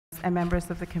and members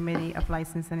of the Committee of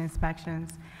License and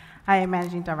Inspections. I am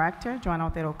Managing Director, Joanna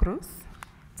Otero Cruz,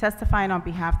 testifying on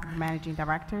behalf of the Managing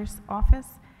Director's Office.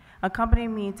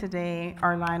 Accompanying me today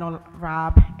are Lionel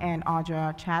Robb and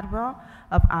Audra Chadwell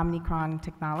of Omnicron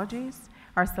Technologies,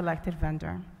 our selected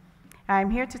vendor. I am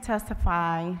here to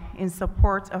testify in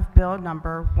support of Bill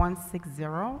number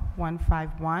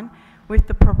 160151 with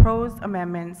the proposed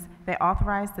amendments that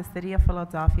authorize the City of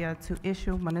Philadelphia to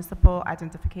issue municipal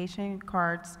identification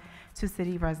cards to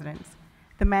city residents.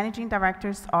 The Managing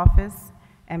Director's Office,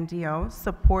 MDO,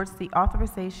 supports the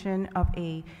authorization of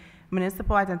a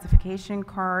municipal identification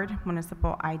card,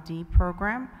 municipal ID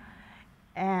program,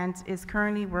 and is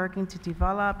currently working to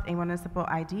develop a municipal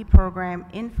ID program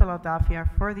in Philadelphia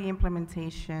for the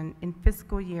implementation in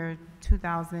fiscal year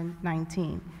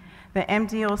 2019. The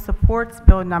MDO supports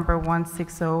Bill number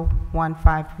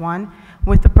 160151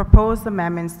 with the proposed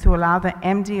amendments to allow the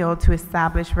MDO to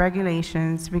establish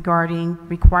regulations regarding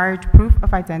required proof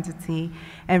of identity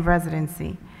and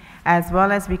residency, as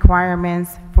well as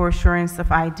requirements for assurance of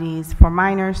IDs for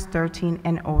minors 13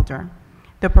 and older.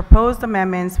 The proposed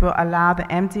amendments will allow the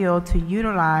MDO to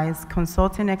utilize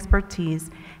consultant expertise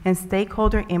and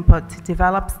stakeholder input to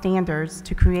develop standards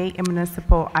to create a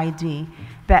municipal ID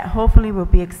that hopefully will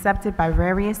be accepted by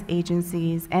various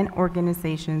agencies and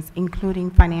organizations, including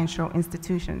financial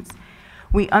institutions.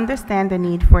 We understand the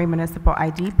need for a municipal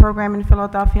ID program in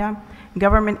Philadelphia.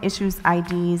 Government issues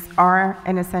IDs are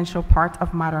an essential part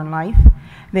of modern life.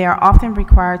 They are often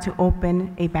required to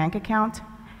open a bank account,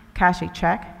 cash a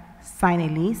check, sign a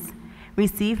lease,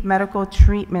 receive medical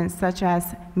treatment such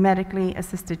as medically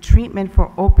assisted treatment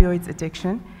for opioids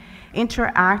addiction,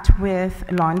 interact with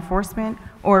law enforcement,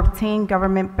 or obtain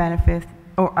government benefits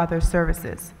or other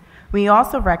services. We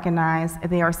also recognize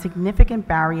there are significant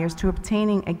barriers to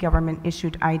obtaining a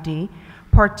government-issued ID,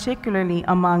 particularly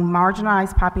among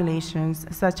marginalized populations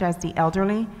such as the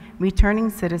elderly,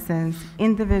 returning citizens,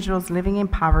 individuals living in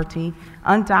poverty,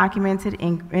 undocumented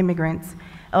immigrants,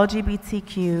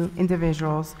 LGBTQ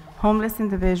individuals, homeless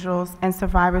individuals, and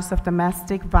survivors of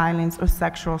domestic violence or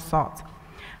sexual assault.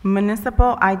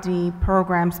 Municipal ID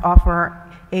programs offer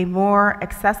a more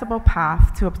accessible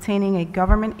path to obtaining a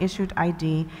government-issued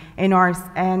ID and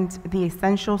the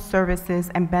essential services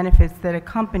and benefits that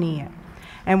accompany it,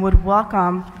 and will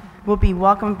be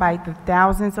welcomed by the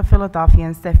thousands of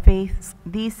Philadelphians that face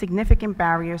these significant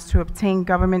barriers to obtain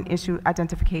government-issued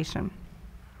identification.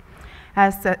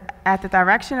 At the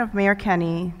direction of Mayor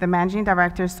Kenny, the Managing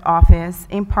Director's Office,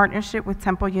 in partnership with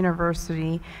Temple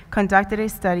University, conducted a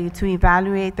study to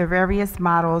evaluate the various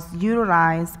models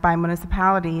utilized by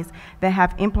municipalities that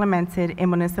have implemented a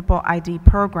municipal ID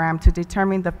program to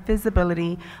determine the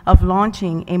feasibility of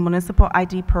launching a municipal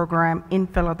ID program in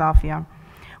Philadelphia.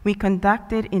 We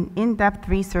conducted an in-depth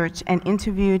research and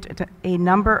interviewed a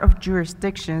number of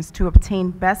jurisdictions to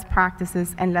obtain best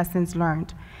practices and lessons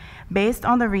learned. Based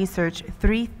on the research,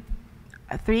 three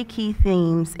key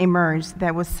themes emerged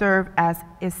that will serve as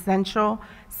essential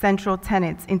central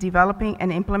tenets in developing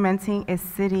and implementing a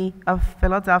City of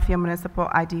Philadelphia municipal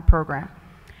ID program.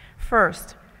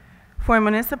 First, for a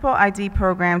municipal ID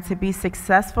program to be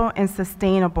successful and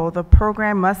sustainable, the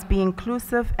program must be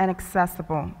inclusive and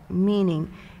accessible, meaning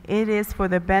it is for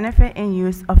the benefit and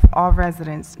use of all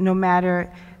residents, no matter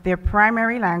their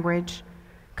primary language,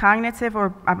 cognitive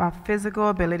or physical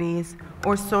abilities,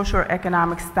 or social or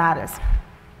economic status.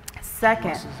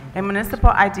 Second, a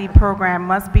municipal ID program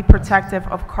must be protective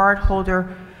of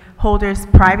holders'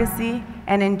 privacy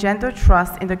and engender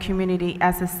trust in the community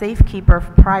as a safekeeper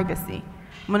of privacy.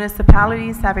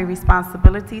 Municipalities have a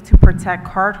responsibility to protect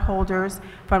cardholders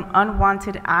from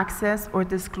unwanted access or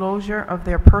disclosure of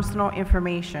their personal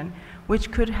information,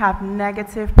 which could have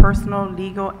negative personal,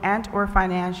 legal, and/or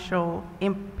financial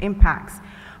impacts,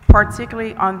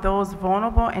 particularly on those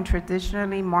vulnerable and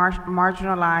traditionally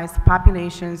marginalized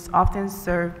populations often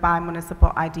served by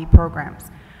municipal ID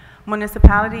programs.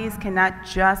 Municipalities cannot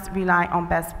just rely on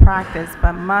best practice,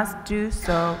 but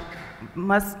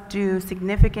must do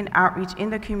significant outreach in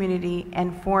the community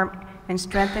and form and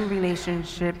strengthen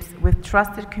relationships with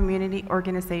trusted community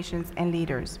organizations and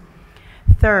leaders.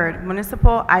 Third,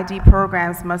 municipal ID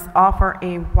programs must offer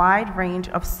a wide range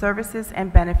of services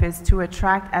and benefits to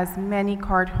attract as many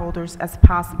cardholders as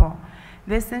possible.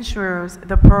 This ensures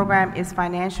the program is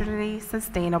financially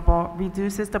sustainable,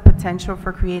 reduces the potential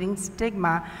for creating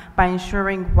stigma by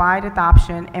ensuring wide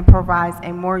adoption, and provides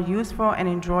a more useful and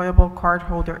enjoyable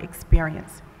cardholder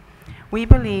experience. We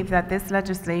believe that this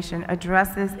legislation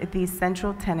addresses these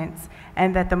central tenets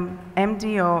and that the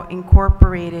MDO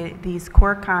incorporated these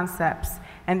core concepts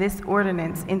and this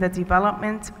ordinance in the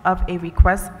development of a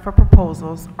request for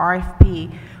proposals,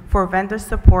 RFP, for vendor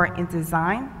support in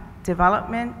design,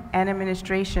 development, and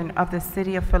administration of the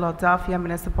City of Philadelphia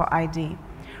Municipal ID.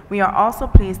 We are also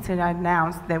pleased to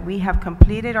announce that we have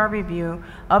completed our review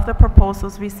of the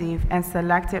proposals received and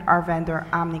selected our vendor,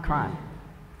 Omnicron.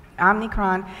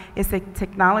 Omnicron is a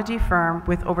technology firm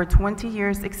with over 20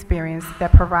 years experience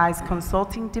that provides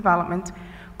consulting development,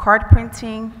 card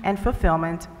printing and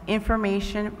fulfillment,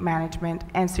 information management,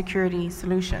 and security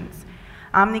solutions.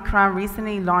 Omnicron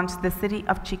recently launched the City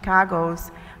of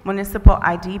Chicago's Municipal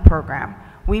ID program.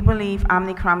 We believe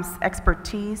Omnicron's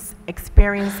expertise,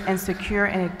 experience, and secure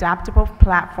and adaptable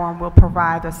platform will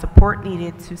provide the support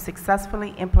needed to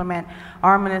successfully implement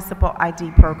our Municipal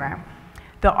ID program.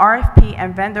 The RFP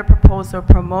and vendor proposal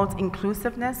promotes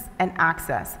inclusiveness and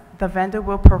access. The vendor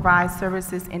will provide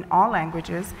services in all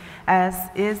languages, as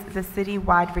is the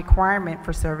city-wide requirement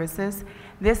for services.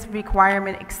 This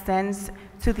requirement extends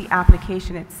to the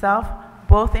application itself,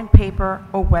 both in paper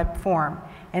or web form,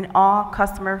 and all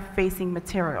customer-facing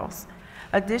materials.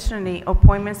 Additionally,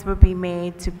 appointments will be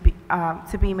made to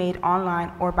be made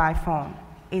online or by phone.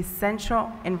 A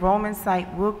central enrollment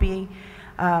site will be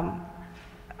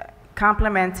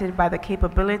complemented by the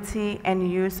capability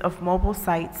and use of mobile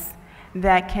sites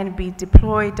that can be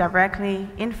deployed directly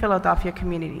in Philadelphia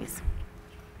communities.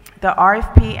 The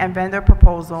RFP and vendor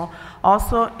proposal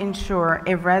also ensure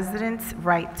a resident's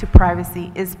right to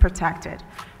privacy is protected.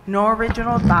 No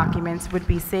original documents would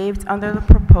be saved under the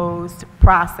proposed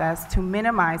process to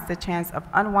minimize the chance of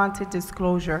unwanted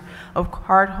disclosure of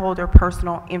cardholder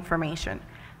personal information.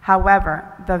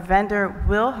 However, the vendor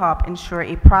will help ensure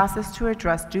a process to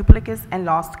address duplicates and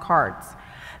lost cards.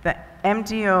 The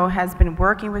MDO has been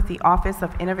working with the Office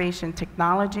of Innovation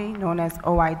Technology, known as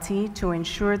OIT, to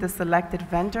ensure the selected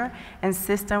vendor and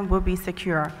system will be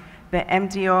secure. The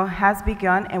MDO has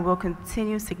begun and will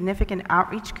continue significant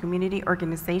outreach community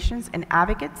organizations and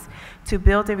advocates to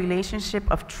build a relationship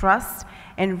of trust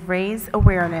and raise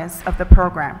awareness of the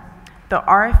program. The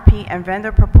RFP and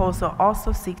vendor proposal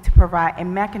also seek to provide a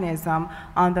mechanism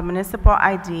on the municipal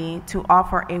ID to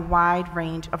offer a wide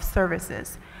range of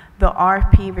services. The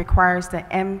RFP requires the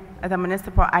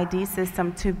municipal ID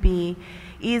system to be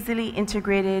easily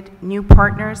integrated, new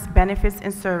partners, benefits,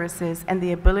 and services, and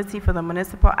the ability for the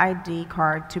municipal ID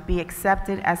card to be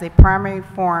accepted as a primary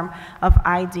form of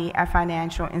ID at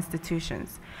financial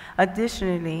institutions.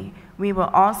 Additionally, we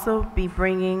will also be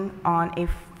bringing on a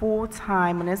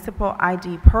full-time municipal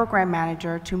ID program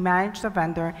manager to manage the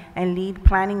vendor and lead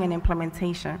planning and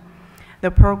implementation. The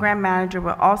program manager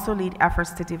will also lead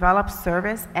efforts to develop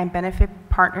service and benefit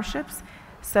partnerships,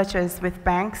 such as with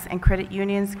banks and credit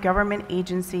unions, government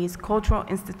agencies, cultural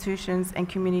institutions, and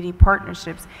community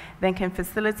partnerships that can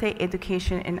facilitate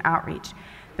education and outreach.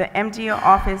 The MDO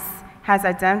office has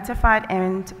identified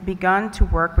and begun to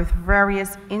work with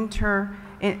various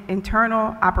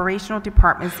internal operational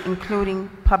departments, including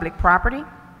public property,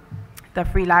 the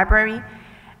free library,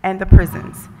 and the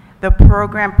prisons. The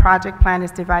program project plan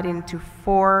is divided into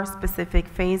 4 specific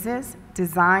phases.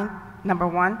 Design, number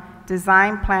 1,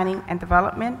 design, planning, and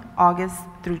development, August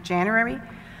through January.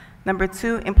 Number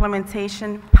 2,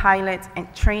 implementation, pilot,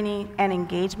 and training and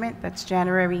engagement, that's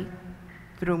January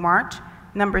through March.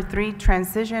 Number 3,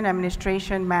 transition,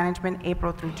 administration, management,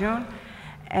 April through June.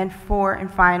 And 4,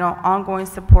 and final, ongoing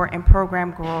support and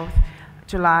program growth,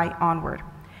 July onward.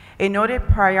 A noted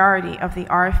priority of the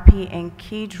RFP and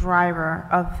key driver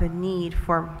of the need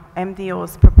for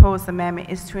MDO's proposed amendment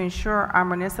is to ensure our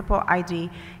municipal ID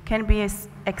can be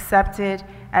accepted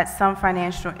at some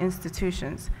financial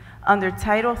institutions. Under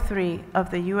Title III of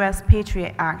the U.S.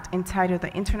 Patriot Act, entitled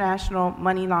the International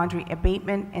Money Laundering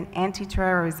Abatement and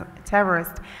Anti-Terrorist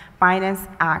Finance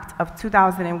Act of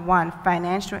 2001,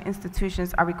 financial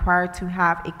institutions are required to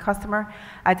have a customer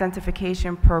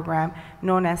identification program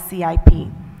known as CIP.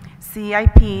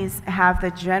 CIPs have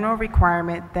the general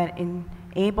requirement that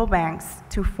enable banks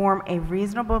to form a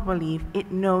reasonable belief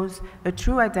it knows the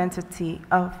true identity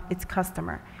of its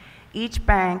customer. Each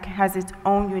bank has its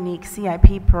own unique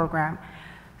CIP program,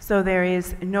 so there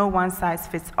is no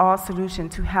one-size-fits-all solution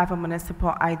to have a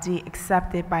municipal ID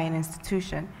accepted by an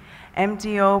institution.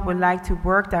 MDO would like to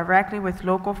work directly with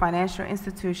local financial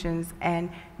institutions and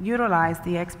utilize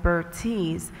the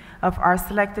expertise of our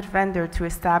selected vendor to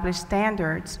establish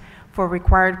standards for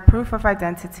required proof of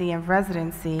identity and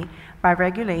residency by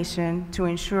regulation to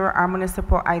ensure our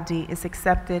municipal ID is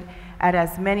accepted at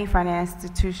as many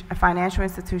financial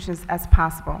institutions as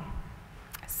possible.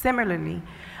 Similarly,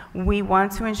 we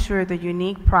want to ensure the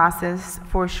unique process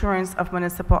for assurance of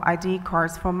municipal ID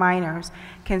cards for minors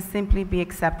can simply be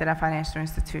accepted at financial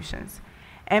institutions.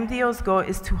 MDO's goal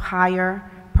is to hire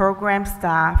program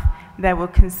staff that will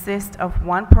consist of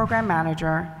one program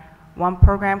manager, one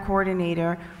program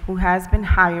coordinator who has been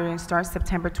hired and starts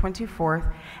September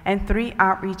 24th, and 3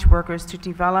 outreach workers to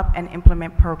develop and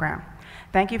implement program.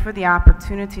 Thank you for the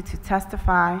opportunity to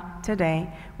testify today.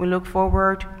 We look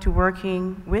forward to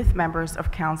working with members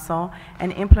of council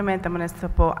and implement the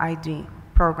municipal ID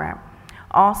program.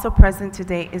 Also present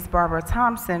today is Barbara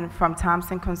Thompson from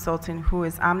Thompson Consulting, who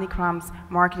is Omnicom's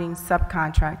marketing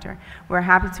subcontractor. We're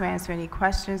happy to answer any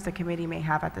questions the committee may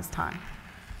have at this time.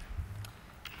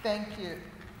 Thank you.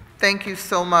 Thank you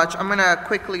so much. I'm going to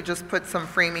quickly just put some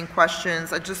framing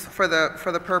questions, just for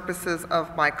the purposes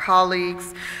of my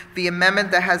colleagues. The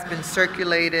amendment that has been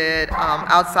circulated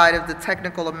outside of the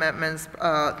technical amendments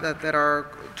that are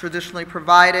traditionally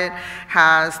provided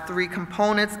has 3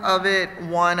 components of it.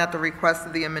 One, at the request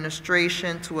of the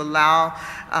administration, to allow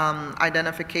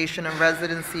identification and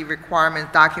residency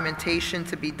requirement documentation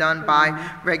to be done by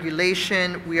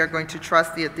regulation. We are going to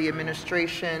trust that the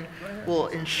administration will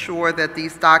ensure that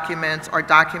these documents are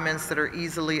documents that are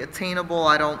easily attainable.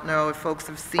 I don't know if folks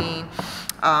have seen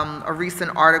a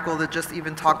recent article that just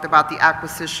even talked about the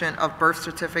acquisition of birth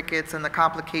certificates and the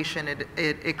complication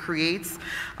it creates,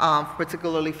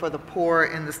 particularly for the poor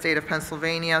in the state of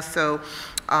Pennsylvania. So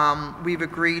we've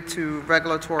agreed to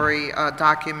regulatory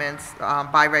documents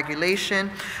by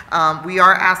regulation. We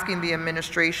are asking the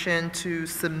administration to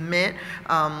submit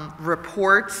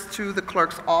reports to the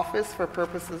clerk's office for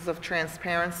purposes of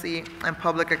transparency and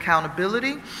public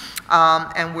accountability.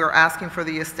 And we're asking for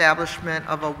the establishment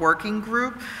of a working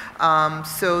group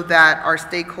so that our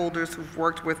stakeholders who've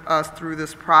worked with us through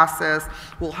this process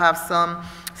will have some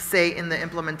say in the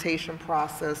implementation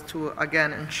process to,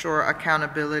 again, ensure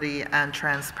accountability and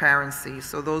transparency.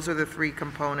 So those are the 3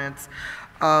 components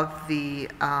of the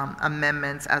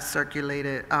amendments as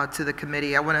circulated to the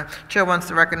committee. Chair wants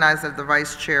to recognize that the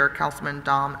Vice Chair, Councilman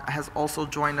Domb, has also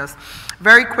joined us.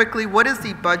 Very quickly, what is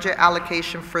the budget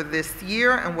allocation for this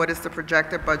year, and what is the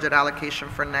projected budget allocation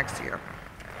for next year?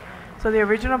 So the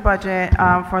original budget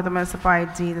for the municipal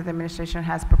ID that the administration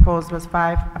has proposed was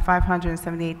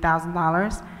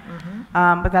 $578,000.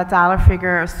 But that dollar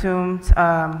figure assumed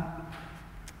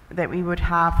that we would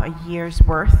have a year's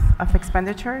worth of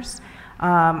expenditures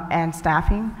and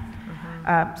staffing.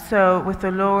 So with the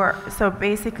lower, so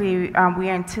basically we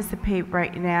anticipate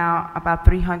right now about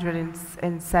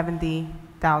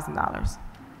 $370,000.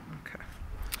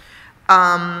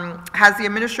 Has the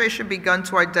administration begun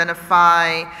to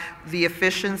identify the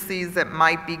efficiencies that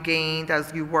might be gained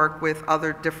as you work with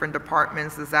other different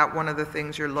departments? Is that one of the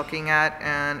things you're looking at?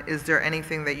 And is there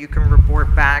anything that you can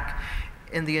report back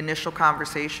in the initial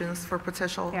conversations for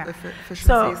potential efficiencies?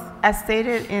 So as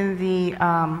stated in the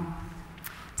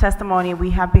testimony, we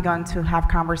have begun to have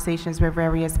conversations with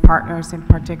various partners, in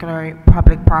particular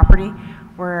public property,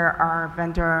 where our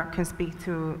vendor can speak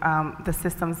to the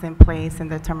systems in place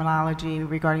and the terminology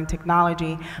regarding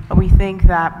technology. But we think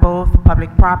that both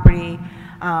public property,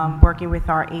 working with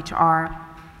our HR,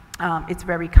 it's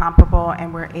very comparable,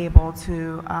 and we're able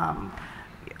to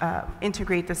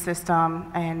integrate the system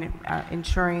and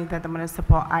ensuring that the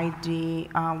municipal ID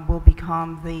will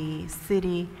become the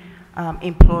city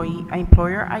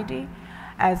employer ID,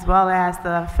 as well as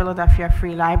the Philadelphia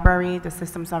Free Library. The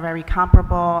systems are very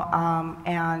comparable,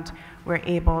 and we're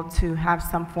able to have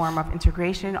some form of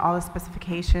integration. All the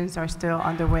specifications are still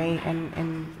underway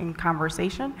in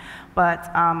conversation, but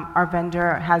our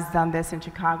vendor has done this in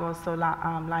Chicago. So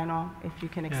Lionel, if you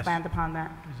can expand upon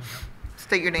that.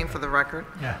 State your name for the record.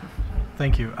 Yeah,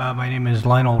 thank you. My name is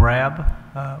Lionel Rabb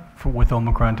with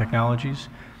Omicron Technologies.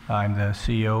 I'm the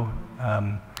CEO.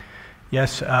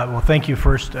 Yes, well, thank you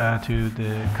first to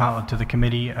the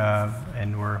committee,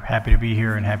 and we're happy to be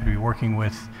here and happy to be working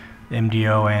with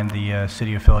MDO and the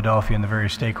City of Philadelphia and the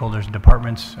various stakeholders and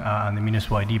departments on the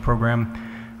municipal ID program.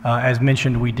 As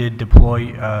mentioned, we did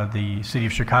deploy the City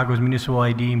of Chicago's municipal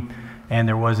ID, and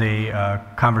there was a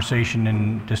conversation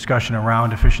and discussion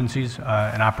around efficiencies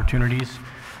and opportunities.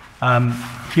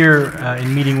 Here,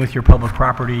 in meeting with your public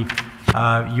property,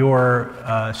 your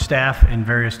staff in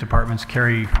various departments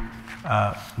carry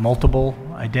multiple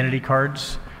identity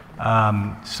cards.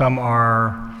 Some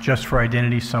are just for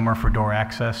identity, some are for door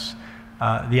access.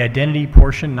 The identity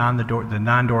portion, the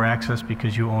non-door access,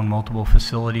 because you own multiple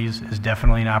facilities, is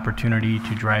definitely an opportunity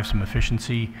to drive some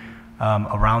efficiency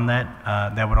around that.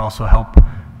 That would also help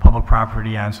public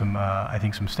property on some, I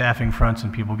think, some staffing fronts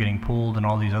and people getting pulled and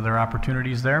all these other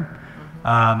opportunities there.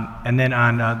 And then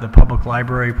on the public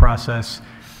library process,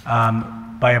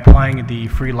 by applying the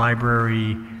free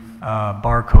library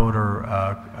barcode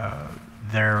or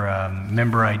their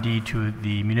member ID to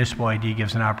the municipal ID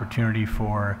gives an opportunity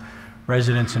for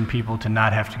residents and people to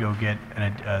not have to go get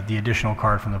the additional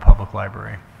card from the public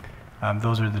library.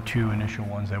 Those are the two initial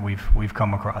ones that we've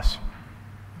come across.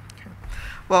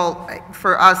 Well,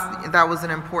 for us, that was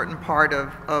an important part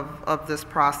of this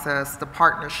process, the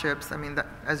partnerships. I mean,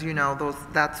 as you know,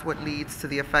 that's what leads to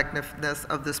the effectiveness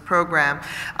of this program.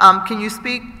 Can you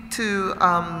speak to,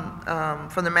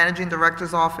 from the Managing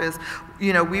Director's Office,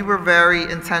 you know, we were very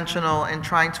intentional in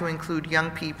trying to include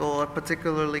young people,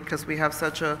 particularly because we have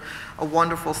such a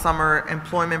wonderful summer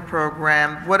employment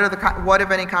program. What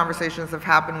if any conversations have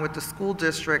happened with the school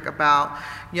district about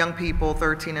young people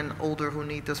 13 and older who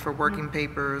need this for working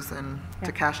papers and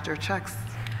to cash their checks?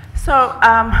 So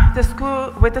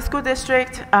with the school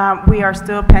district, we are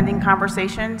still pending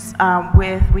conversations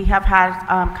we have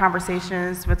had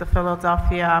conversations with the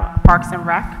Philadelphia Parks and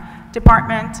Rec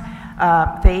Department.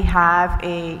 They have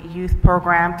a youth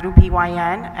program through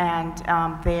PYN,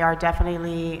 and they are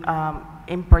definitely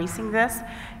embracing this.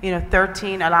 You know,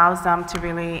 13 allows them to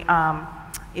really,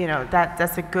 you know,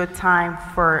 that's a good time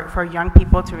for young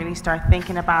people to really start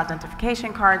thinking about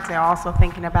identification cards. They're also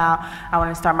thinking about, I want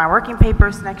to start my working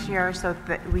papers next year, so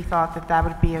that we thought that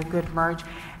would be a good merge.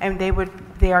 And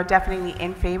they are definitely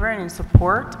in favor and in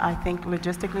support. I think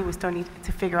logistically we still need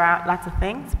to figure out lots of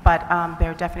things, but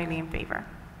they're definitely in favor.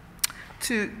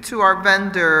 To our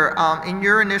vendor, in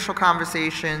your initial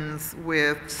conversations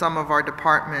with some of our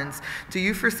departments, do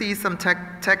you foresee some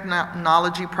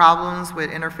technology problems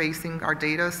with interfacing our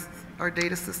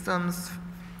data systems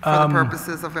for the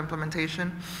purposes of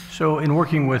implementation? So in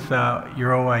working with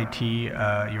your OIT,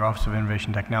 your Office of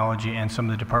Innovation Technology, and some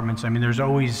of the departments, I mean, there's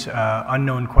always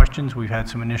unknown questions. We've had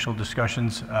some initial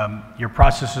discussions. Your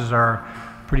processes are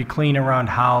pretty clean around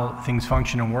how things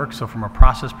function and work. So from a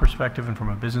process perspective and from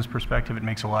a business perspective, it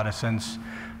makes a lot of sense.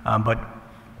 But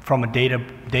from a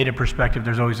data perspective,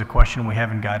 there's always a question. We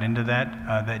haven't got into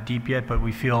that deep yet, but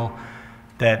we feel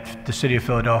that the City of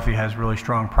Philadelphia has really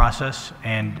strong process,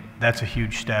 and that's a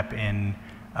huge step in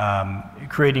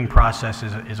creating process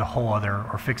is a whole other,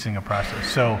 or fixing a process.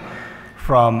 So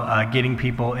from getting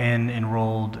people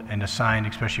enrolled and assigned,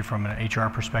 especially from an HR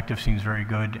perspective, seems very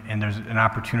good, and there's an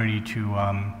opportunity to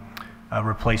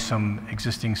replace some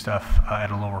existing stuff at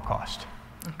a lower cost.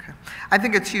 Okay. I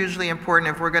think it's hugely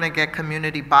important if we're going to get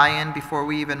community buy-in before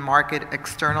we even market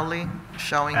externally,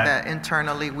 showing that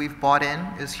internally we've bought in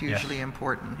is hugely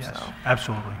important. Yes, so.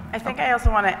 Absolutely. I think I also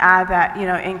want to add that, you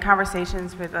know, in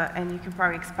conversations with, and you can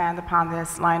probably expand upon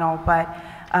this, Lionel, but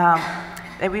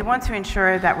that we want to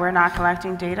ensure that we're not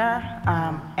collecting data,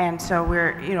 and so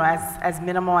we're, you know, as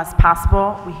minimal as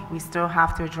possible. We still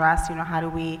have to address, you know, how do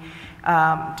we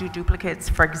do duplicates,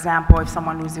 for example, if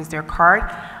someone loses their card.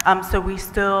 So we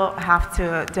still have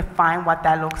to define what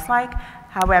that looks like.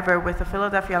 However, with the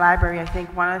Philadelphia Library, I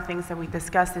think one of the things that we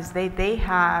discussed is they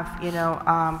have, you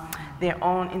know, their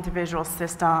own individual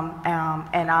system,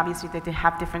 and obviously that they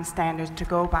have different standards to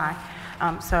go by.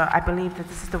 So I believe that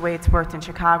this is the way it's worked in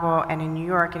Chicago and in New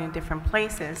York and in different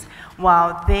places.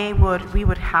 While we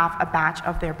would have a batch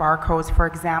of their barcodes, for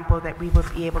example, that we would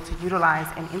be able to utilize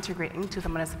and integrate into the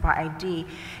municipal ID.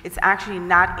 It's actually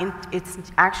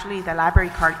the library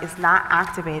card is not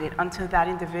activated until that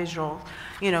individual,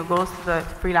 you know, goes to the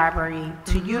free library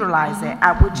to utilize it,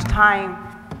 at which time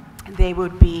they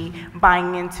would be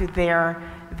buying into their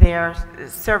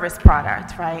service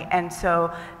product, right? And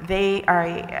so they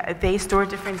store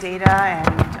different data,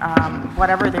 and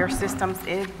whatever their systems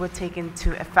is would take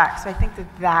into effect. So I think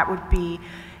that would be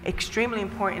extremely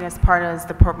important as part of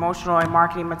the promotional and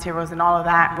marketing materials and all of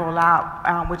that roll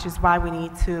out, which is why we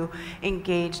need to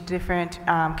engage different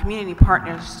community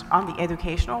partners on the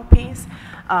educational piece,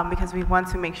 because we want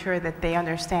to make sure that they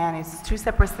understand it's two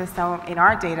separate systems. In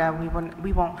our data,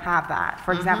 we won't have that.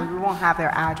 For example, we won't have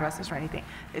their addresses or anything.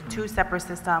 It's two separate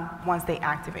systems once they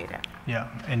activate it. Yeah,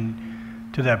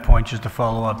 and to that point, just to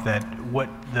follow up, that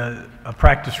a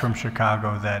practice from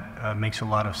Chicago that makes a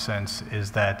lot of sense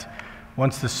is that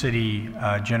once the city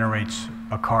generates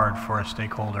a card for a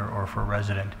stakeholder or for a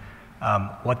resident,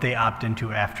 what they opt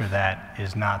into after that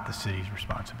is not the city's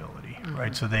responsibility,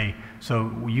 right? So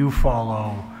you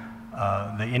follow,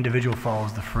 the individual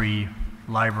follows the free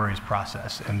libraries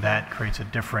process, and that creates a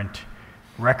different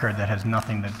record that has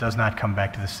nothing, that does not come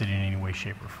back to the city in any way,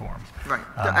 shape, or form. Right.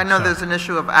 I know there's an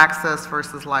issue of access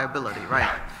versus liability, right?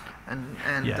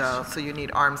 And yes. So you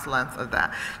need arm's length of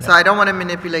that. So I don't want to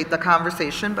manipulate the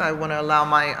conversation, but I want to allow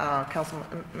my,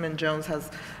 Councilman Jones has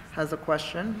has a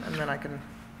question, and then I can.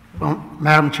 Well,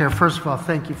 Madam Chair, first of all,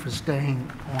 thank you for staying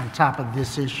on top of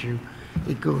this issue.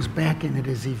 It goes back and it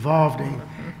has evolved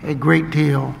a great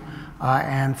deal.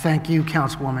 And thank you,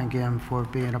 Councilwoman, again, for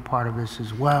being a part of this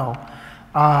as well.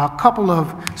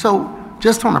 So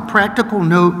just on a practical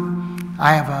note,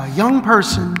 I have a young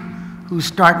person who's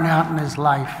starting out in his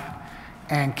life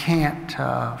and can't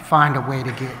find a way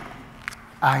to get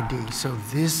ID. So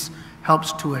this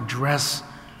helps to address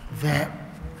that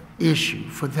issue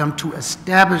for them to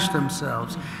establish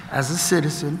themselves as a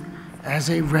citizen, as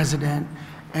a resident,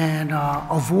 and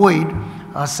avoid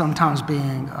sometimes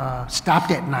being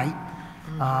stopped at night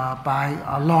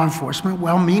by law enforcement,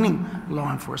 well-meaning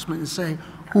law enforcement, and say,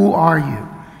 who are you?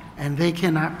 And they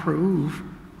cannot prove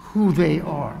who they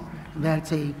are.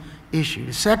 That's a issue.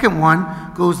 The second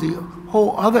one goes the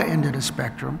whole other end of the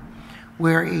spectrum,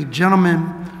 where a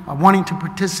gentleman wanting to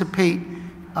participate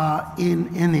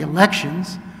in the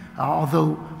elections,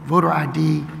 although voter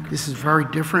ID, this is very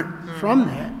different from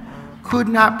that, could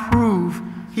not prove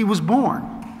he was born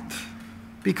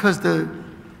because the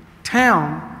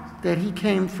town that he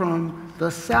came from, the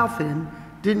south end,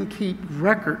 didn't keep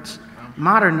records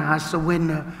modernized. So when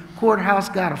the courthouse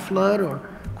got a flood or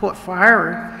caught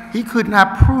fire, he could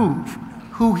not prove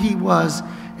who he was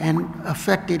and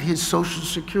affected his Social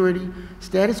Security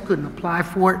status, couldn't apply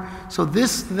for it. So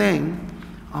this thing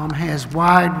has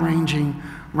wide-ranging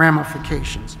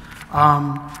ramifications.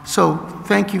 So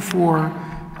thank you for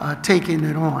taking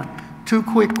it on. Two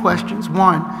quick questions.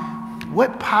 One,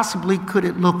 what possibly could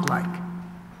it look like?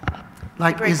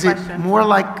 Like, is it more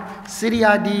like city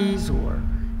IDs, or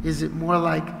is it more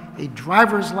like a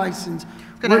driver's license?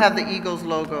 It's going to have the Eagles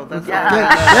logo. That's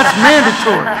that's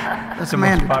mandatory. That's the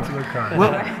mandatory. most popular card.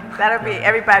 Well, That'll be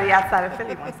everybody outside of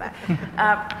Philly wants that.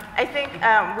 I think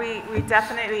we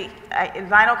definitely,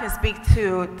 Lionel can speak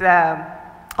to the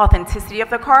authenticity of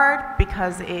the card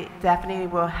because it definitely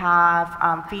will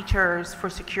have features for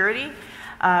security.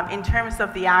 In terms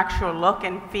of the actual look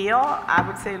and feel, I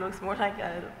would say it looks more like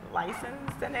a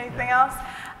license than anything else.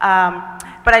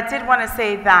 But I did want to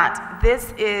say that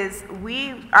this is,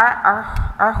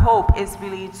 our hope is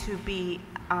really to be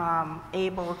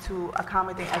able to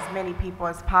accommodate as many people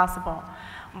as possible.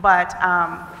 But,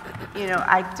 you know,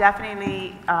 I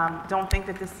definitely don't think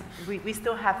that this, we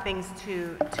still have things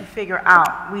to figure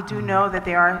out. We do know that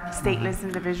there are stateless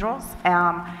individuals,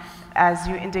 as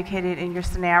you indicated in your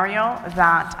scenario,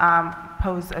 that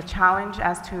pose a challenge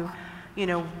as to, you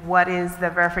know, what is the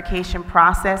verification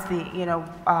process,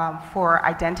 for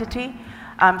identity.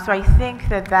 So I think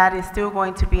that that is still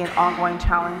going to be an ongoing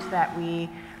challenge that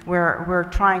we're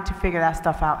trying to figure that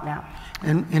stuff out now.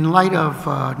 in light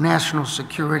of national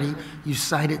security, you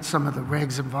cited some of the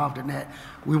regs involved in that.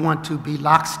 We want to be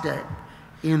lockstep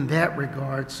in that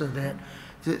regard, so that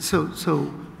so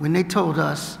when they told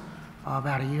us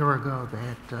about a year ago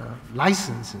that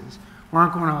licenses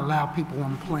weren't going to allow people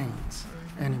on planes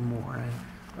anymore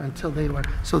until they were.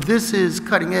 So this is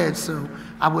cutting edge. So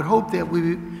I would hope that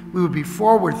we would be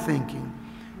forward thinking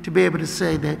to be able to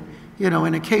say that, you know,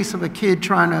 in the case of a kid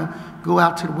trying to go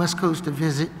out to the West Coast to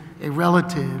visit a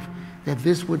relative, that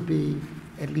this would be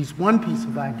at least one piece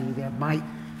of ID that might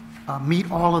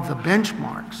meet all of the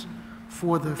benchmarks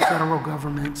for the federal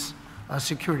government's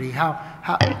security. How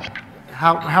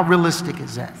realistic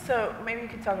is that? So maybe you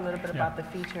could talk a little bit about the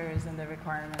features and the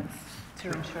requirements to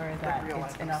ensure that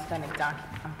it's an authentic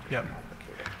document. Yep.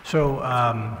 So,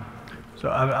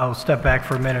 I'll step back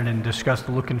for a minute and discuss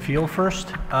the look and feel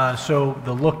first. So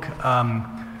the look,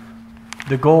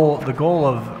 the goal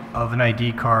of an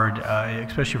ID card,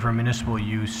 especially for municipal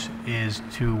use, is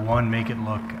to, one, make it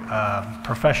look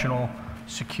professional,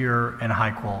 secure, and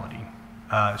high quality.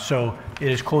 So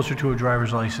it is closer to a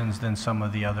driver's license than some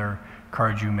of the other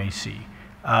cards you may see.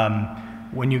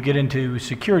 When you get into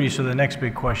security, so the next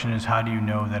big question is, how do you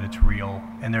know that it's real?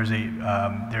 And there's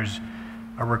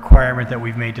a requirement that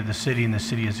we've made to the city, and the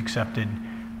city has accepted,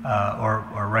 or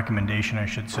a recommendation, I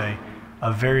should say,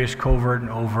 of various covert and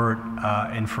overt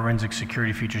and forensic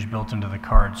security features built into the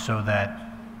card, so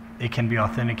that it can be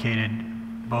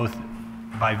authenticated both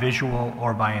by visual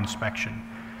or by inspection.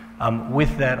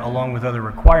 With that, along with other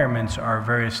requirements, are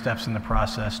various steps in the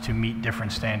process to meet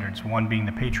different standards. One being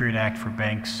the Patriot Act for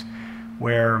banks,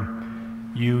 where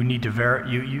you need to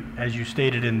as you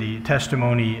stated in the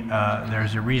testimony,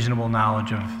 there's a reasonable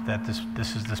knowledge of that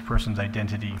this is this person's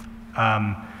identity.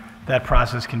 That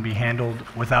process can be handled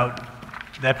without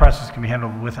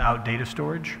data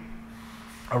storage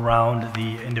around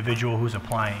the individual who's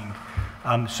applying.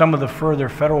 Some of the further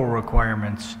federal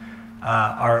requirements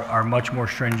are much more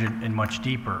stringent and much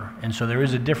deeper. And so there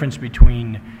is a difference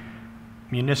between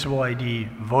municipal ID,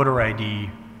 voter ID,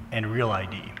 and real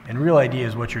ID. And real ID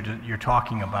is what you're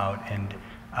talking about, and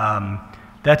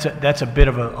that's a bit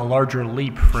of a larger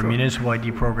leap for a municipal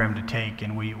ID program to take,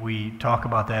 and we talk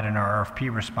about that in our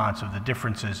RFP response of the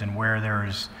differences and where there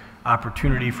is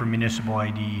opportunity for municipal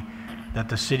ID, that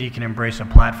the city can embrace a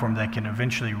platform that can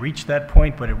eventually reach that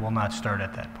point, but it will not start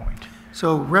at that point.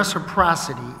 So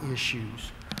reciprocity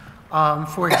issues.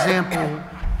 For example,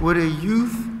 would a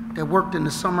youth that worked in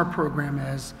the summer program,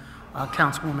 as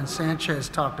Councilwoman Sanchez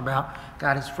talked about,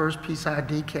 got his first piece of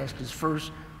ID, cashed his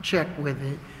first check with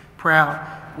it, proud,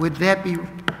 would that be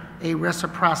a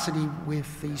reciprocity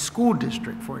with the school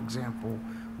district, for example?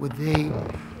 Would they,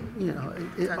 you know,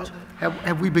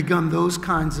 have we begun those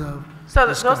kinds of So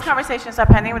discussions? those conversations are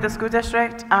pending with the school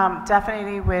district,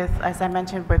 definitely with, as I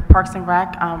mentioned, with Parks and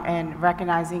Rec, and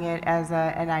recognizing it as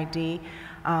an ID.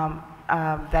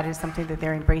 That is something that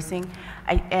they're embracing.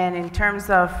 And in terms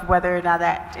of whether or not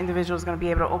that individual is going to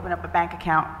be able to open up a bank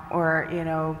account or, you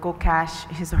know, go cash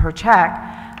his or her check,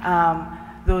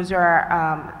 those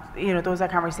are, you know, those are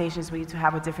conversations we need to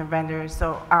have with different vendors.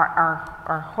 So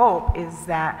our hope is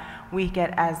that we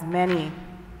get as many,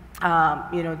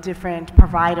 you know, different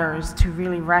providers to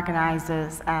really recognize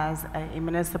this as a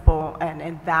municipal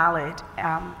and valid,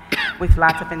 with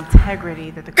lots of integrity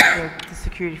that the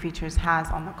security features has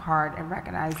on the card, and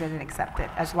recognize it and accept it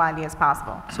as widely as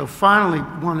possible. So finally,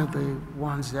 one of the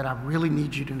ones that I really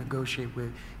need you to negotiate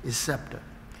with is SEPTA.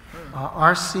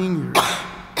 Our seniors,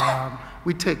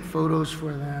 we take photos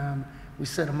for them. We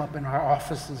set them up in our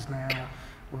offices now,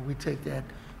 where we take that.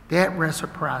 That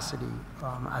reciprocity,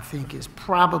 I think, is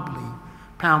probably,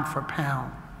 pound for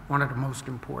pound, one of the most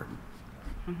important.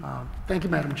 Thank you,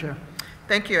 Madam Chair.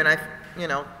 Thank you, and you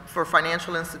know, for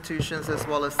financial institutions as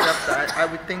well as SEPTA, I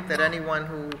would think that anyone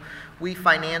who we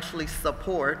financially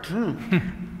support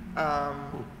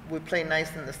would play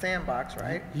nice in the sandbox,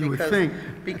 right? You would think.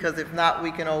 Because if not,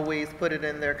 we can always put it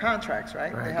in their contracts,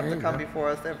 right? Right, They have there to you come go. before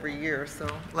us every year, so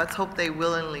let's hope they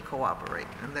willingly cooperate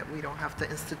and that we don't have to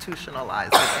institutionalize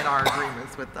it in our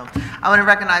agreements with them. I want to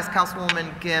recognize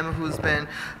Councilwoman Gim, who's been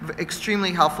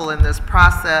extremely helpful in this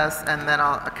process, and then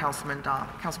Councilman Domb.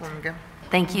 Councilwoman Gim.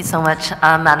 Thank you so much,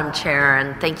 Madam Chair,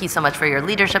 and thank you so much for your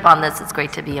leadership on this. It's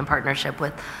great to be in partnership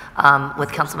with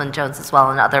Councilman Jones as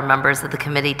well and other members of the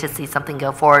committee to see something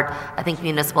go forward. I think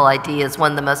municipal ID is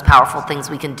one of the most powerful things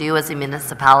we can do as a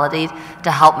municipality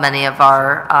to help many of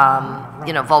our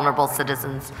you know, vulnerable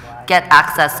citizens get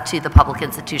access to the public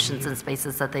institutions and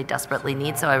spaces that they desperately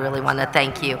need. So I really want to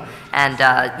thank you.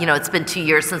 And you know, it's been 2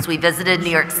 years since we visited New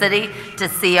York City to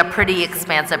see a pretty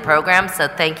expansive program. So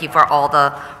thank you for all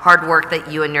the hard work that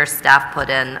you and your staff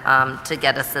put in to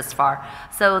get us this far.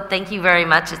 So thank you very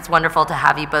much. It's wonderful to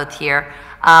have you both here.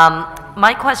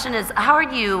 My question is, how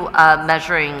are you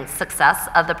measuring success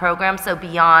of the program? So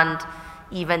beyond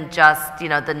even just, you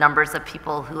know, the numbers of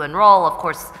people who enroll, of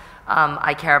course,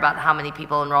 I care about how many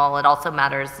people enroll. It also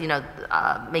matters, you know,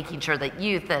 making sure that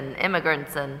youth and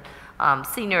immigrants and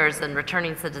seniors and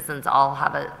returning citizens all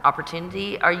have an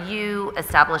opportunity. Are you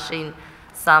establishing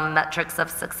some metrics of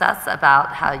success about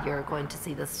how you're going to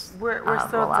see this We're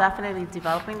still roll out? definitely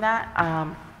developing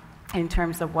that in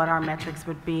terms of what our metrics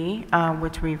would be,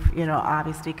 which we've, you know,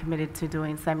 obviously committed to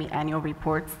doing semi-annual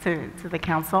reports to the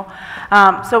council.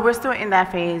 So we're still in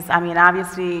that phase. I mean,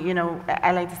 obviously, you know,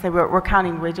 I like to say we're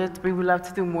counting widgets. We would love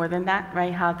to do more than that,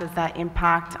 right? How does that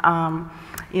impact,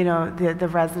 you know, the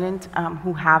resident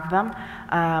who have them?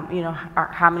 You know,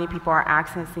 how many people are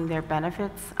accessing their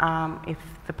benefits if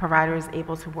the provider is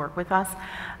able to work with us.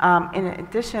 In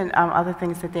addition, other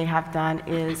things that they have done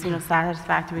is, you know,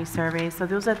 satisfactory surveys. So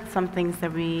those are some things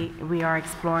that we are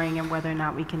exploring and whether or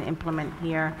not we can implement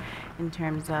here in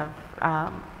terms of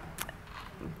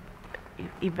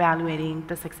evaluating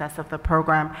the success of the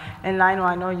program. And Lionel,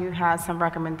 I know you had some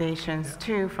recommendations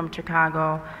too from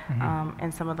Chicago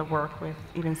and some of the work with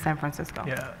even San Francisco.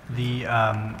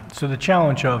 Yeah, so the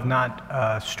challenge of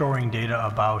not storing data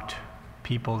about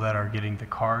people that are getting the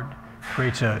card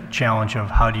creates a challenge of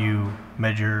how do you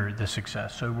measure the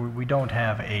success. So we don't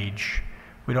have age.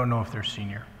 We don't know if they're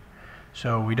senior.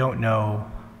 So we don't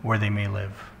know where they may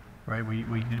live, right?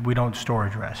 We don't store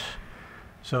address.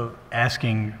 So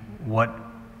asking what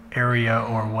area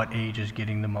or what age is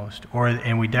getting the most,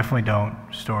 and we definitely don't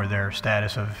store their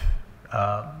status of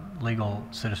legal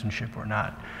citizenship or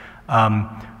not.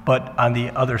 But on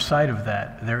the other side of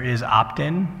that, there is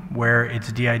opt-in where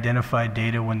it's de-identified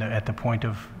data when at the point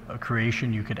of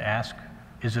creation you could ask,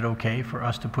 is it okay for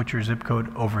us to put your zip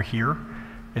code over here?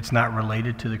 It's not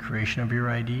related to the creation of your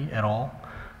ID at all,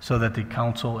 so that the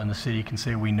council and the city can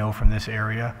say we know from this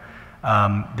area.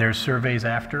 There's surveys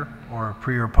after or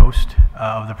pre or post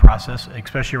of the process,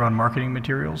 especially around marketing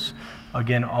materials.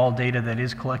 Again, all data that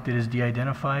is collected is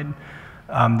de-identified.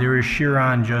 There is sheer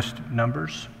on just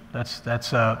numbers. That's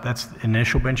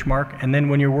initial benchmark. And then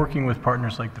when you're working with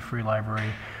partners like the Free Library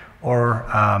or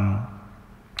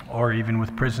even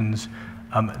with prisons,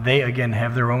 they again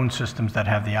have their own systems that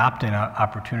have the opt-in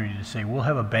opportunity to say, we'll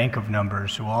have a bank of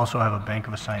numbers. We'll also have a bank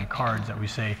of assigned cards that we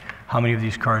say how many of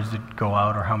these cards did go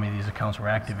out or how many of these accounts were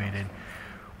activated.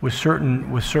 With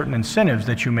certain incentives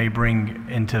that you may bring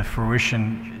into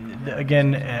fruition.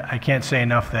 Again, I can't say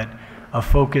enough that a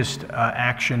focused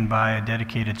action by a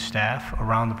dedicated staff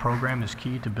around the program is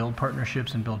key to build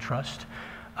partnerships and build trust.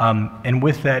 And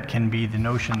with that can be the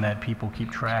notion that people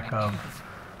keep track of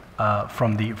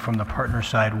from the partner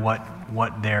side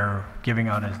what they're giving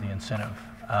out as the incentive.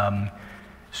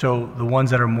 So the ones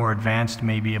that are more advanced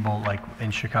may be able, like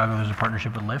in Chicago, there's a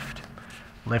partnership with Lyft.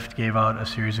 Lyft gave out a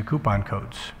series of coupon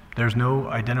codes. There's no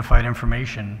identified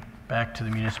information back to the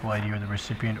municipal ID or the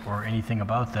recipient or anything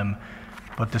about them,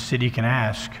 but the city can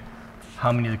ask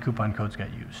how many of the coupon codes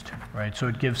got used, right? So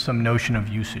it gives some notion of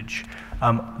usage.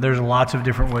 There's lots of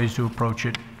different ways to approach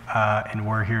it, and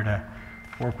we're here to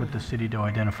work with the city to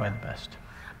identify the best.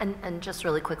 And just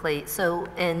really quickly, so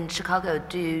in Chicago,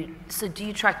 do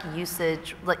you track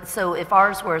usage? Like, so if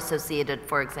ours were associated,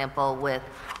 for example, with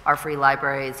our free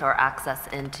libraries or access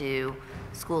into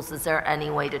schools, is there any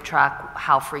way to track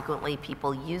how frequently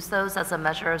people use those as a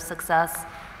measure of success?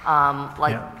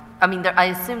 Yeah. I mean, I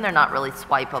assume they're not really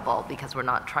swipeable because we're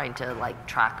not trying to like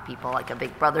track people like a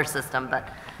Big Brother system, but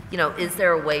you know, is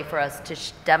there a way for us to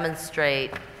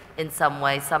demonstrate in some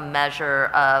way, some measure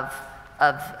of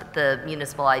the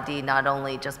municipal ID not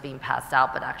only just being passed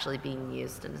out, but actually being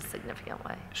used in a significant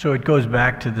way? So it goes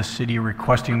back to the city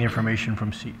requesting the information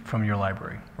from your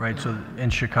library, right? So in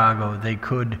Chicago, they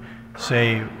could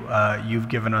say, you've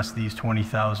given us these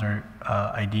 20,000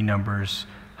 ID numbers.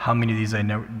 How many of these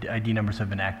ID numbers have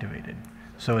been activated?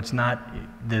 So it's not,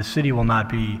 the city will not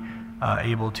be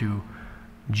able to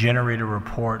generate a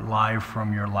report live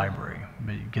from your library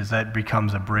because that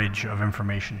becomes a bridge of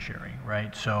information sharing,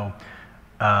 right? So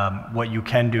what you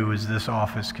can do is this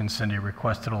office can send a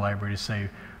request to the library to say,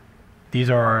 these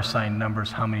are our assigned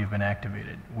numbers, how many have been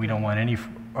activated? We don't want any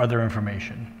other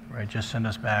information, right? Just send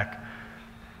us back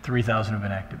 3,000 have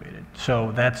been activated.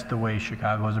 So that's the way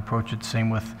Chicago has approached it, same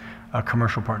with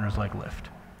commercial partners like Lyft.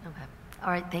 Okay. All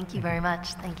right, thank you very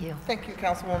much. Thank you. Thank you,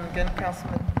 Councilwoman. Again,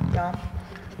 Councilman Domb.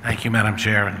 Thank you, Madam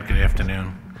Chair, and good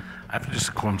afternoon. I have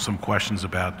just some questions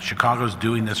about Chicago's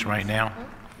doing this right now.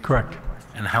 Correct.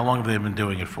 And how long have they been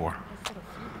doing it for?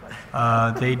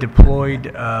 They deployed,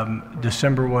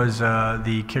 December was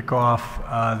the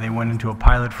kickoff. They went into a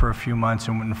pilot for a few months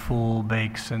and went in full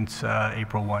bake since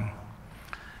April 1.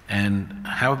 And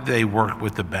how have they worked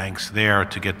with the banks there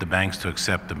to get the banks to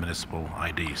accept the municipal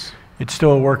IDs? It's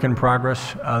still a work in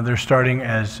progress. They're starting,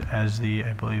 as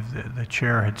I believe the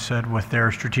chair had said, with their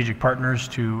strategic partners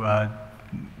to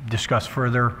discuss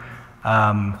further.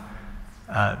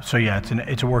 So yeah,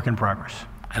 it's a work in progress.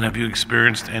 And have you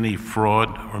experienced any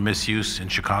fraud or misuse in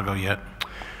Chicago yet?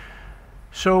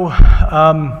 So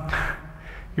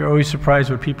you're always surprised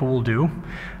what people will do.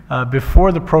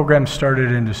 Before the program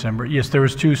started in December, yes, there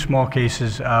was 2 small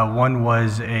cases. One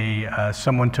was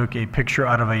someone took a picture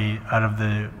off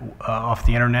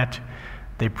the internet.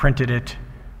 They printed it,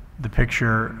 the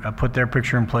picture, put their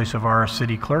picture in place of our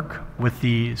city clerk with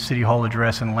the city hall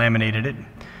address and laminated it,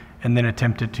 and then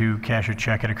attempted to cash a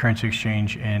check at a currency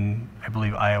exchange in, I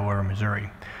believe, Iowa or Missouri.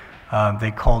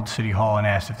 They called City Hall and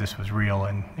asked if this was real,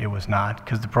 and it was not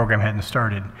because the program hadn't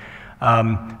started.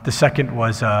 The second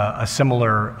was a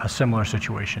similar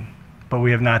situation, but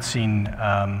we have not seen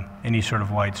any sort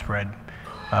of widespread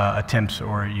attempts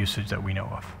or usage that we know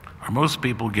of. Are most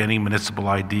people getting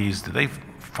municipal IDs, do they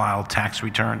file tax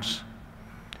returns?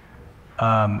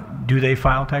 Do they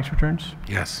file tax returns?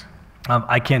 Yes.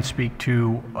 I can't speak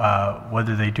to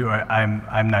whether they do.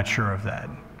 I'm not sure of that.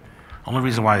 Only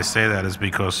reason why I say that is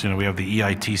because, you know, we have the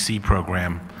EITC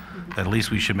program that at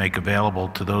least we should make available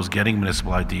to those getting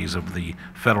municipal IDs of the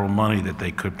federal money that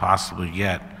they could possibly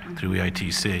get through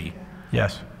EITC.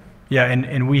 Yes. Yeah,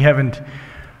 and we haven't,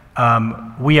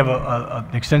 we have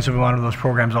an extensive amount of those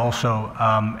programs also,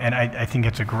 and I think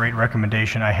it's a great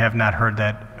recommendation. I have not heard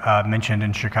that mentioned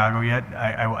in Chicago yet.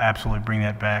 I will absolutely bring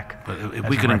that back. But if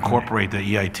we could incorporate the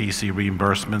EITC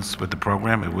reimbursements with the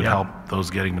program, it would help those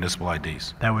getting municipal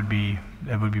IDs. That would be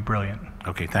brilliant.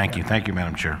 Okay, thank you. Thank you,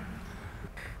 Madam Chair.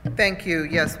 Thank you.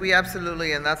 Yes, we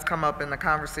absolutely, and that's come up in the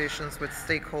conversations with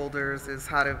stakeholders, is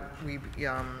how do we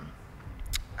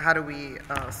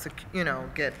you know,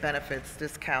 get benefits,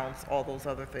 discounts, all those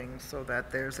other things, so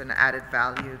that there's an added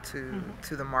value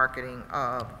to the marketing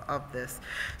of this.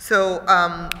 So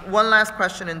one last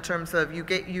question in terms of you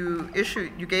gave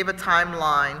a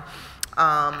timeline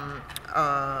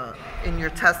in your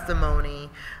testimony.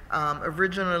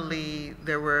 Originally,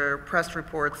 there were press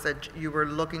reports that you were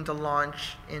looking to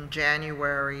launch in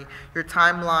January. Your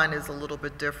timeline is a little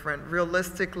bit different.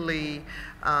 Realistically,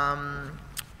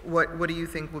 what do you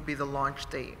think would be the launch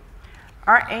date?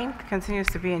 Our aim continues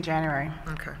to be in January.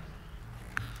 Okay.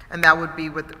 And that would be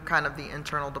with kind of the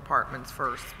internal departments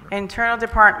first? Internal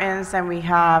departments, and we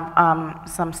have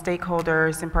some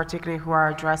stakeholders in particular who are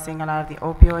addressing a lot of the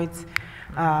opioids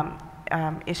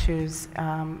issues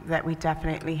that we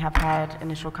definitely have had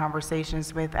initial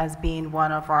conversations with as being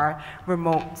one of our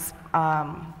remote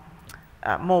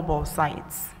mobile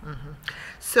sites. Mm-hmm.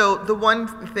 So the one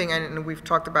thing, and we've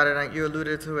talked about it, and you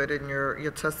alluded to it in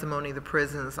your testimony, the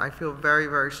prisons, I feel very,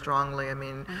 very strongly, I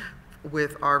mean,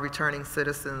 with our returning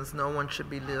citizens, no one should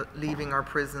be leaving our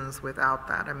prisons without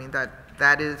that. I mean, that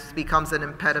becomes an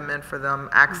impediment for them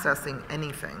accessing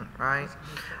anything, right?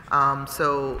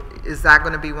 So is that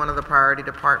going to be one of the priority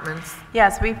departments?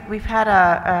 Yes, we've had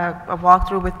a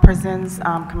walkthrough with prisons.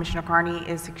 Commissioner Carney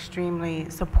is extremely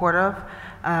supportive.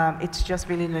 It's just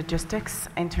really logistics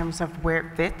in terms of where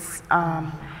it fits.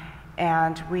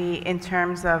 And in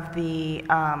terms of the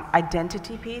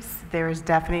identity piece, there is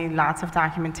definitely lots of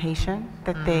documentation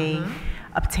that they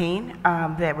obtain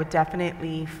that would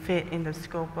definitely fit in the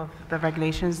scope of the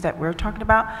regulations that we're talking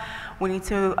about. We need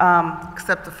to...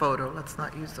 Except the photo. Let's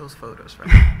not use those photos,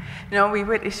 right? No, we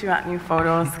would issue out new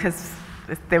photos because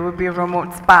there would be a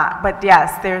remote spot. But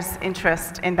yes, there's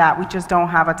interest in that. We just don't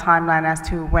have a timeline as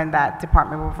to when that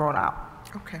department will roll out.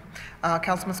 Okay.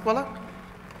 Councilman Squilla?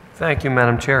 Thank you,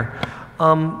 Madam Chair.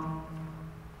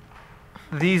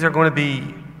 These are going to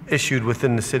be issued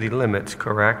within the city limits,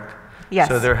 correct? Yes.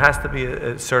 So there has to be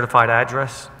a certified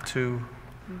address to...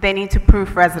 They need to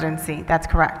prove residency. That's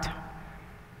correct.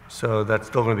 So that's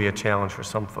still going to be a challenge for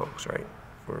some folks, right?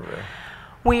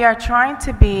 We are trying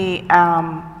to be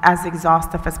as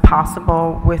exhaustive as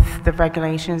possible with the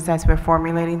regulations as we're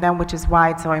formulating them, which is why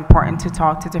it's so important to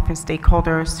talk to different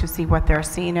stakeholders to see what they're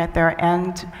seeing at their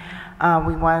end.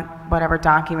 We want whatever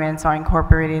documents are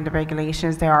incorporated in the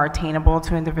regulations that are attainable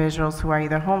to individuals who are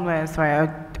either homeless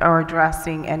or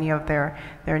addressing any of their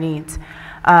needs.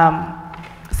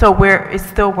 So it's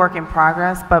still work in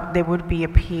progress, but there would be a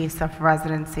piece of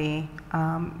residency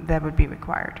that would be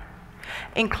required.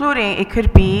 Including, it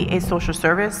could be a social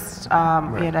service,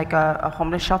 right, like a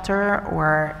homeless shelter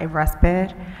or a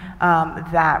respite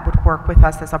that would work with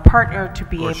us as a partner to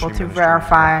be able to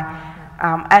verify,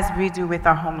 as we do with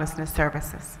our homelessness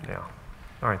services. Yeah.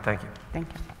 All right, thank you. Thank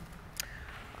you.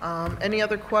 Any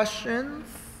other questions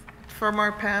from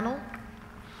our panel?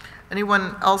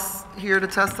 Anyone else here to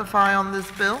testify on this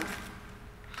bill?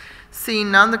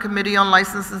 Seeing none, the Committee on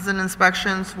Licenses and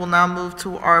Inspections will now move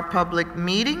to our public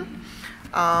meeting.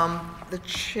 The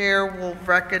chair will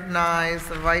recognize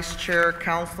the Vice Chair,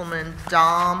 Councilman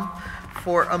Domb,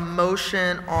 for a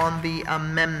motion on the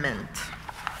amendment.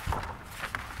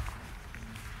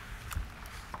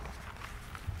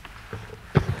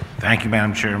 Thank you,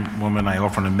 Madam Chairwoman. I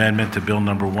offer an amendment to Bill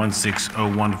number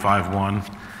 160151.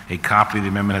 A copy of the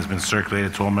amendment has been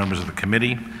circulated to all members of the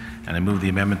committee, and I move the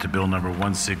amendment to Bill number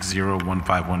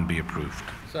 160151 be approved.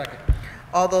 Second.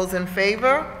 All those in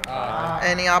favor? Aye.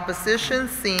 Any opposition?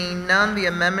 Seeing none, the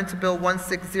amendment to Bill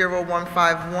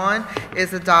 160151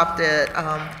 is adopted.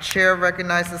 The chair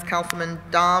recognizes Councilman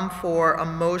Domb for a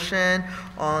motion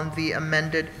on the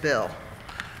amended bill.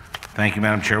 Thank you,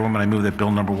 Madam Chairwoman. I move that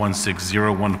Bill number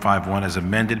 160151 as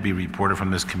amended be reported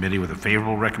from this committee with a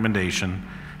favorable recommendation,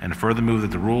 and further move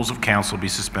that the rules of council be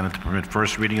suspended to permit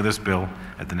first reading of this bill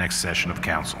at the next session of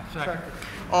council. Second.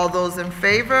 All those in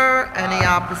favor? Any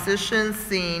opposition?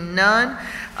 Seeing none.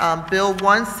 Bill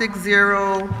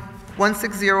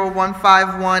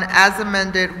 160151 as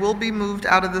amended will be moved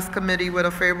out of this committee with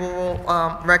a favorable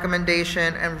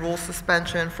recommendation and rule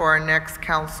suspension for our next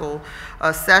council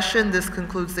session. This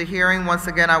concludes the hearing. Once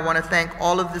again, I want to thank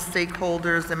all of the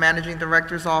stakeholders, the Managing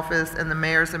Director's Office and the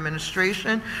Mayor's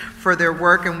Administration for their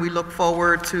work, and we look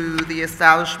forward to the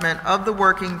establishment of the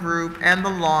working group and the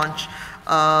launch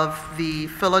of the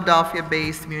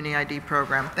Philadelphia-based Muni ID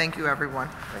program. Thank you, everyone.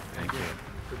 Thank you.